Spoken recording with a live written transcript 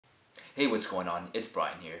Hey, what's going on? It's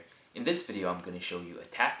Brian here. In this video, I'm going to show you a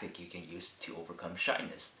tactic you can use to overcome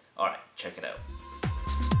shyness. Alright, check it out.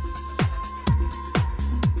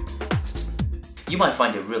 You might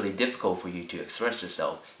find it really difficult for you to express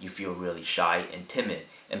yourself. You feel really shy and timid,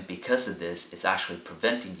 and because of this, it's actually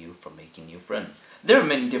preventing you from making new friends. There are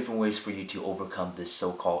many different ways for you to overcome this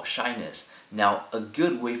so-called shyness. Now, a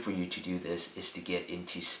good way for you to do this is to get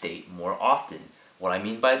into state more often. What I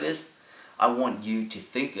mean by this? I want you to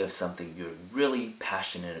think of something you're really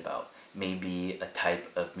passionate about. Maybe a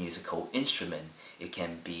type of musical instrument. It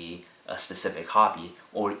can be a specific hobby,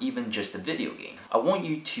 or even just a video game. I want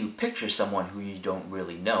you to picture someone who you don't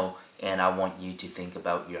really know, and I want you to think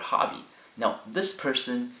about your hobby. Now, this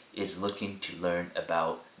person is looking to learn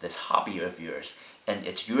about this hobby of yours, and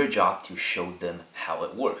it's your job to show them how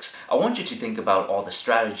it works. I want you to think about all the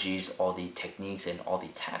strategies, all the techniques, and all the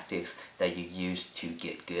tactics that you use to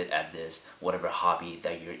get good at this, whatever hobby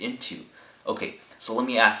that you're into. Okay, so let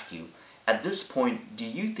me ask you, at this point, do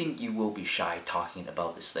you think you will be shy talking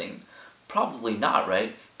about this thing? Probably not,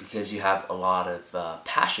 right? Because you have a lot of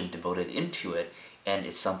passion devoted into it, and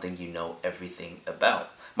it's something you know everything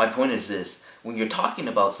about. My point is this: when you're talking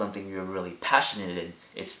about something you're really passionate in,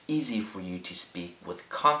 it's easy for you to speak with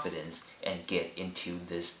confidence and get into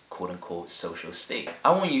this quote-unquote social state.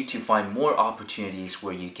 I want you to find more opportunities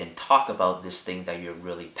where you can talk about this thing that you're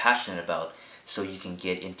really passionate about, so you can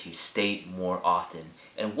get into state more often.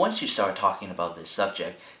 And once you start talking about this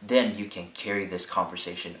subject, then you can carry this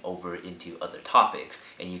conversation over into other topics,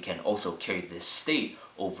 and you can also carry this state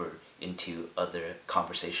over into other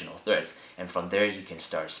conversational threads. And from there, you can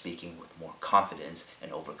start speaking with more confidence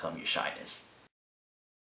and overcome your shyness.